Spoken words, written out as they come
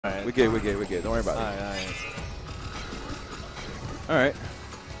Alright. We're good. Don't worry about it. Alright.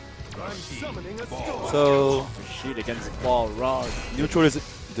 So Rashid against Balrog.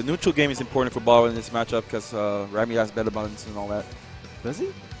 The neutral game is important for Balrog in this matchup because Rami has better balance and all that. Does he?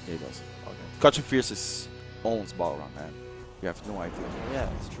 Yeah, he does. Okay. Catching Fierce owns Balrog, man. You have no idea. Yeah,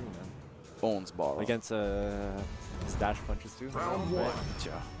 it's true, man. Owns Balrog. Against his dash punches too. Round one.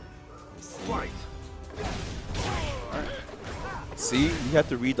 Yeah. Fight. See, you have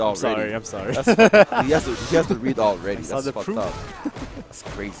to read already. I'm sorry. That's he has to read already. That's the fucked proof. up. That's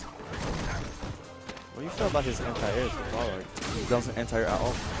crazy. What do you feel about his anti-airs for Balrog? He doesn't anti-air at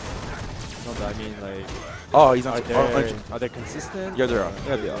all. No, but I mean, like, Oh, he's not. are they consistent? Yeah, they are.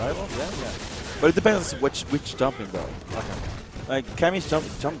 Yeah, they are. Reliable? Yeah. But it depends which jumping though. Okay. Like Cammy's jump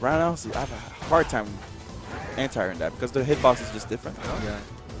right now, so I have a hard time anti-airing that because the hitbox is just different. Yeah.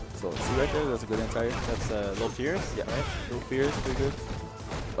 So see right there, that's a good anti-air. That's low fears? Yeah. Right? Low fears, pretty good.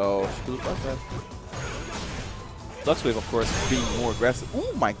 Oh, she could have that. FluxWavez, of course, being more aggressive.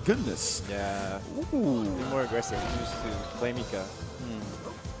 Oh my goodness. Yeah. Ooh. Be more aggressive. He used to play Mika.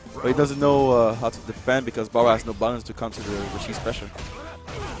 But he doesn't know how to defend because Balrog has no balance to counter the Rashid's pressure.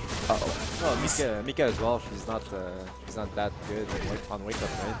 Uh-oh. Well, Mika as well. She's not that good on wake up,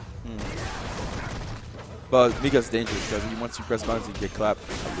 right? But Mika's dangerous because once you press buttons, you get clapped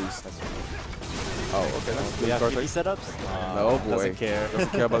at least. Oh, okay. That's Do you have good. PB setups? No, boy. Doesn't care. Doesn't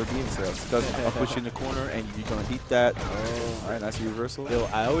care about the beam setups. Because I'll put you in the corner and you're going to heat that. Oh, alright, nice reversal. Yo,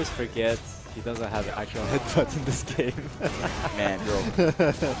 I always forget he doesn't have an actual headbutt in this game. Man, bro.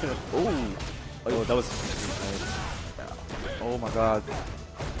 Oh, that was. Oh my god.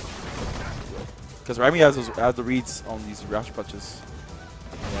 Because Rami has the reads on these rash punches.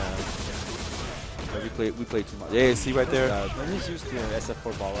 Yeah. We play too much. Yeah, see right there? And he's used to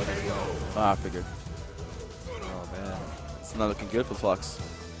SF4 Balrog as well. Ah, I figured. Oh man. It's not looking good for Flux.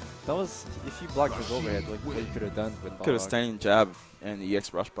 That was, if you blocked his overhead, like what you could have done with Balrog. Could have standing jab and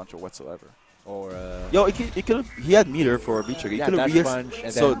EX rush punch or whatsoever. Or Yo, he had meter for a V-trigger. yeah, He could have dash punch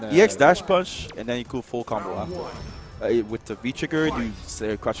and so then, EX dash punch and then you could full combo after. With the V-trigger, you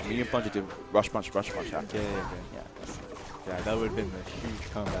say crouch medium punch, you do rush punch after. Okay. Yeah, that would have been a huge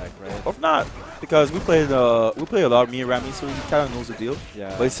comeback, right? Or not, because we play a lot of me and Rami, so he kind of knows the deal.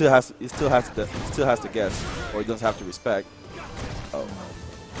 Yeah. But he still has to guess, or he doesn't have to respect. Oh,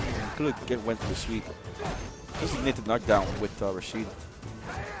 could have went to the sweep. Just need to knock down with Rashid.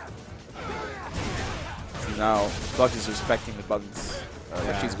 See now, Flux is respecting the buttons.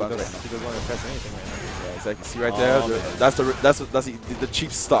 Rashid's buttons right now. He doesn't want to press anything right now. Yeah, exactly. See right there, that's the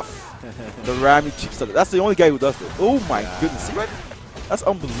cheap stuff. The Rami cheap stuff. That's the only guy who does it. Oh my goodness! See right? That's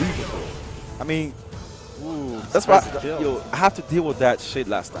unbelievable. I mean, that's why I have to deal with that shit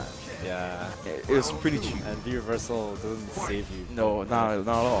last time. Yeah. It was pretty cheap. And V reversal doesn't save you. No, not at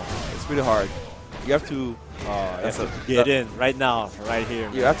all. It's really hard. You have to. You have to get in right now, right here.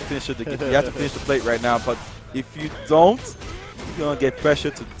 You have to finish it. You have to finish the plate right now. But if you don't, you're gonna get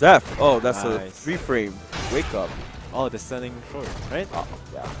pressured to death. Oh, that's a 3-frame wake up. Oh, descending short, right?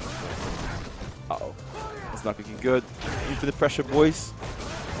 Yeah. Uh-oh. It's not looking good. Infinite pressure, boys.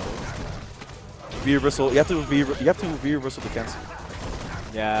 V reversal. You have to V reversal to cancel.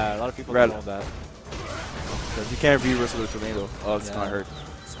 Yeah, a lot of people don't know that. Because you can't V reversal the tornado. Oh, it's gonna hurt.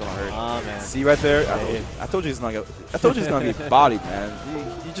 It's gonna hurt. Oh man. See right there? I told you it's not gonna. I told you it's gonna be bodied, man.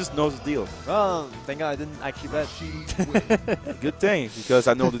 He just knows the deal. Well, thank God I didn't actually bet. Good thing, because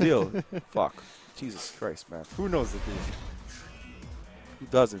I know the deal. Fuck. Jesus Christ, man. Who knows the deal? Who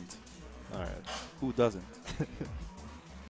doesn't? Alright. Who doesn't?